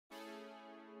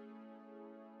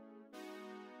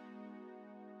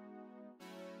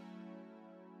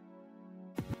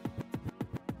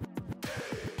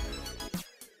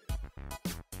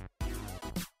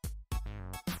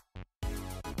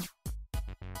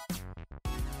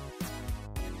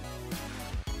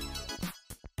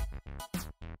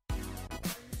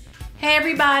Hey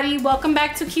everybody, welcome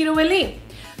back to Keto with Lee.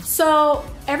 So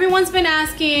everyone's been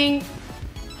asking,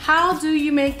 how do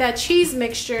you make that cheese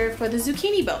mixture for the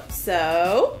zucchini boat?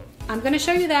 So I'm gonna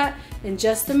show you that in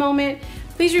just a moment.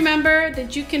 Please remember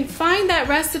that you can find that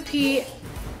recipe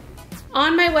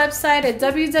on my website at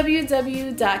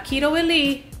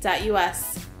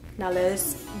www.ketowithlee.us. Now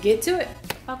let's get to it.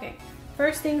 Okay,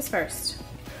 first things first,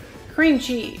 cream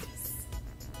cheese.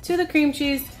 To the cream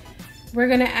cheese, we're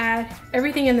gonna add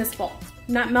everything in this bowl.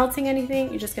 Not melting anything,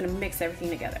 you're just gonna mix everything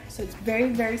together. So it's very,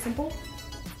 very simple.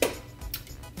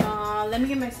 Let me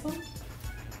get my spoon.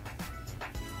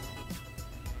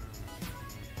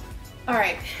 All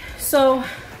right, so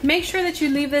make sure that you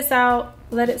leave this out,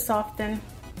 let it soften.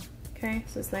 Okay,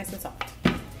 so it's nice and soft.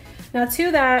 Now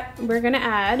to that, we're gonna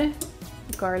add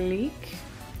garlic.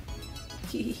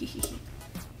 I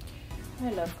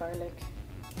love garlic.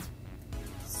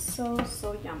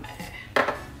 So yummy.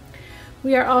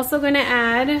 We are also gonna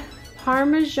add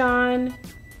Parmesan,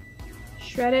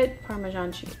 shredded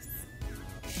Parmesan cheese.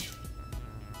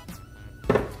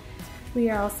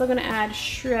 We are also gonna add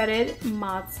shredded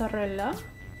mozzarella.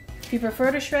 If you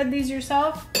prefer to shred these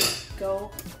yourself,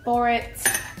 go for it,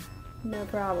 no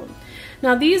problem.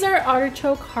 Now these are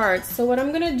artichoke hearts, so what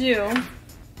I'm gonna do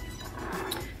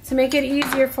to make it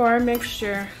easier for our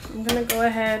mixture, I'm gonna go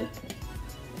ahead,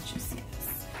 let you see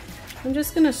this. I'm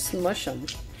just gonna smush them.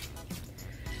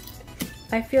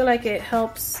 I feel like it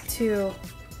helps to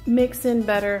mix in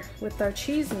better with our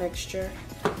cheese mixture.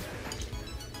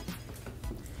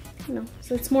 You know,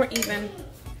 so it's more even.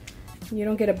 You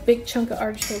don't get a big chunk of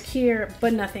artichoke here,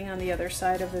 but nothing on the other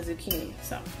side of the zucchini.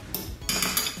 So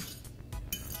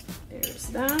there's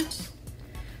that.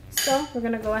 So we're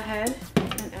gonna go ahead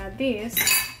and add these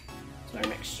to our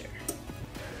mixture.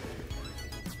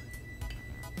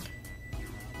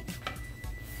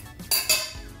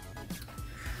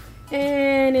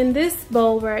 And in this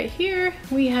bowl right here,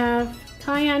 we have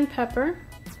cayenne pepper,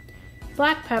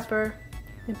 black pepper,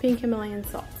 and pink Himalayan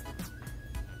salt.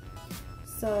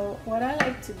 So what I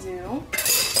like to do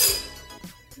is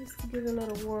to give it a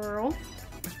little whirl,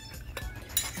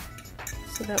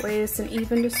 so that way it's an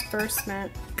even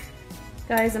disbursement.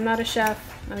 Guys, I'm not a chef,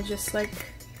 I just like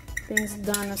things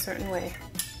done a certain way.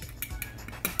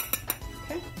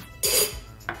 Okay,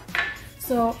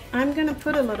 so I'm gonna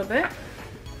put a little bit.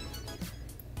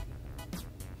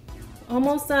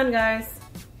 Almost done, guys.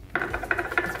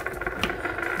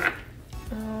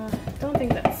 Don't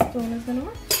think that spoon is gonna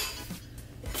work.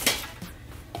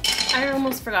 I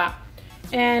almost forgot.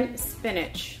 And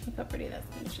spinach. Look how pretty that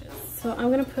spinach is. So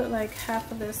I'm gonna put like half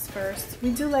of this first.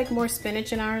 We do like more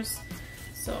spinach in ours,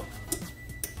 so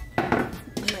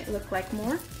it might look like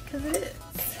more because it is.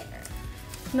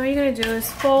 Now all you're gonna do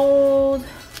is fold,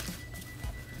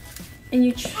 and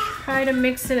you try to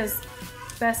mix it as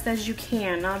best as you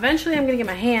can. Now eventually I'm gonna get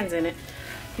my hands in it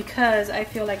because I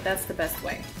feel like that's the best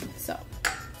way. So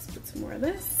let's put some more of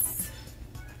this.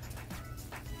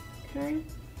 Okay.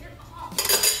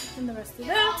 And the rest of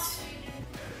that.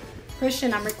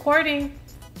 Christian, I'm recording.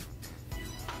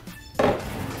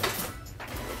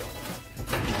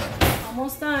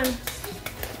 Almost done.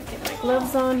 Get my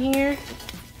gloves on here.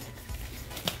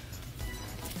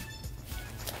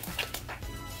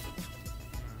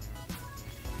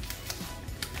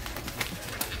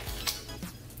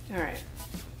 All right,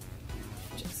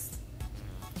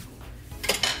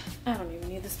 I don't even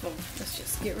need this bowl. Let's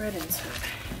just get right into it.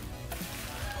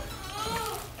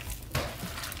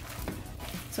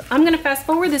 So I'm gonna fast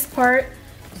forward this part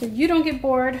so you don't get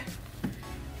bored.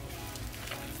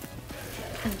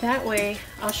 And that way,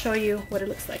 I'll show you what it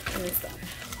looks like when it's done.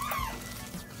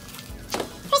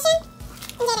 Christian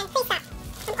and Jaden, please stop.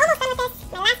 I'm almost done with this.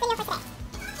 My last video for today.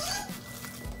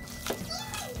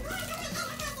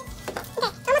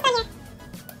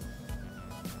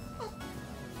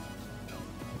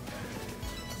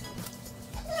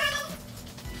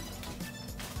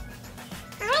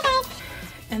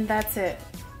 And that's it.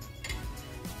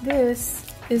 This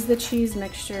is the cheese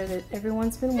mixture that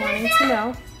everyone's been wanting to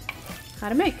know how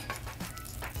to make.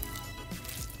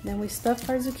 Then we stuff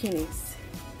our zucchinis.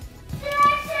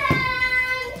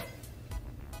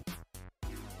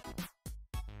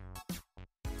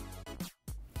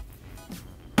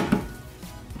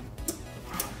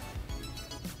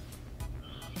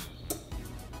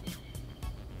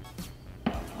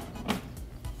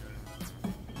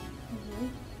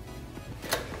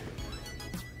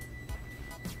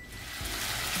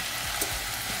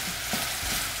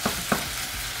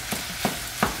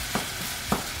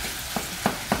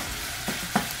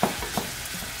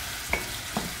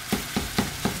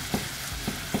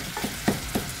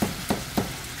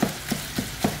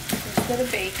 for the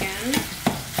bacon,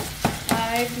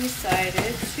 I've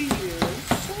decided to use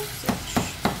sausage.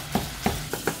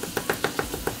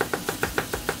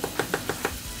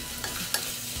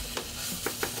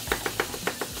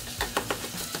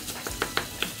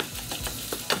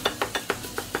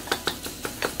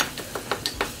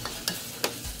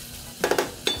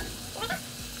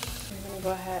 I'm going to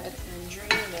go ahead and drain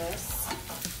this.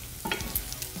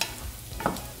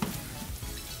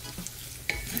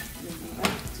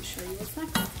 To show you what's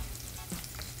next.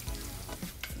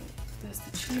 There's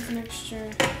the cheese mixture.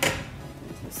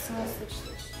 There's the sausage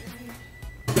mixture.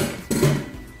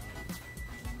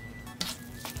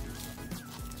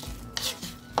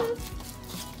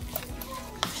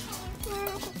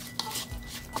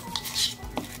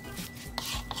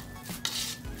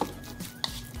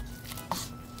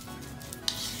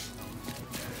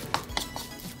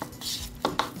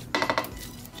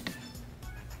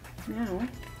 Now,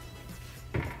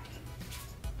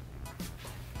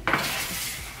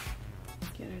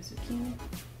 get our zucchini.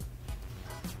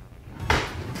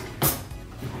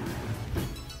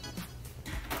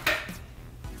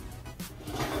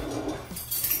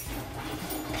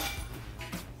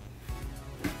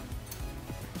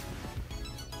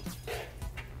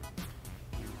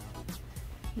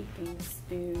 Heaping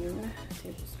spoon,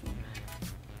 tablespoon.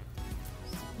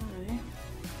 Spread it on there.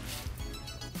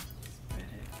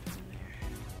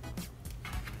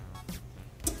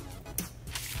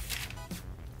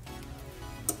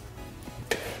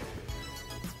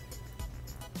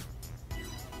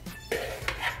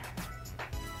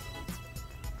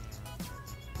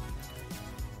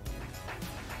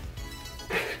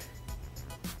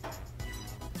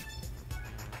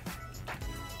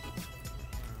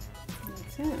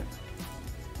 That's it.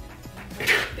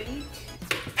 Bake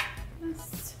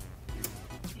this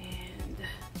and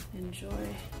enjoy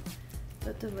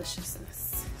the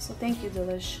deliciousness. So thank you,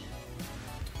 Delish.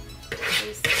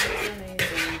 This is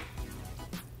amazing.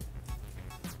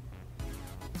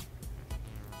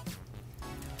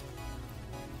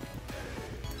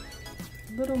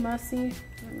 A little messy,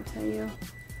 let me tell you.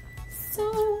 So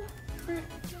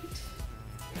perfect.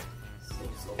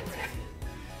 So worth it.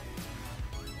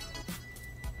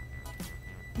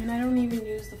 And I don't even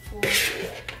use the full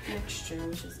mixture,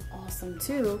 which is awesome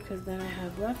too, because then I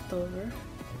have leftover.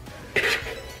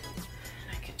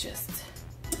 I could just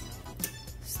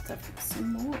stuff it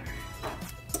some more.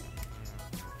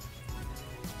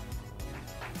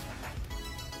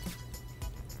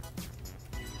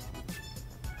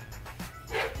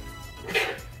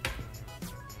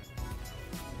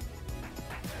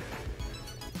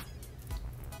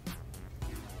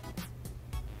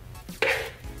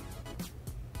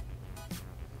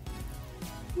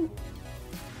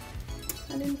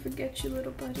 I didn't forget you,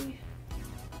 little buddy.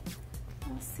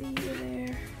 I'll see you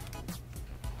there.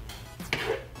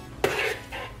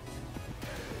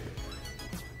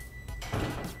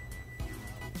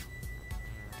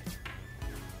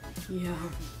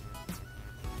 Yum.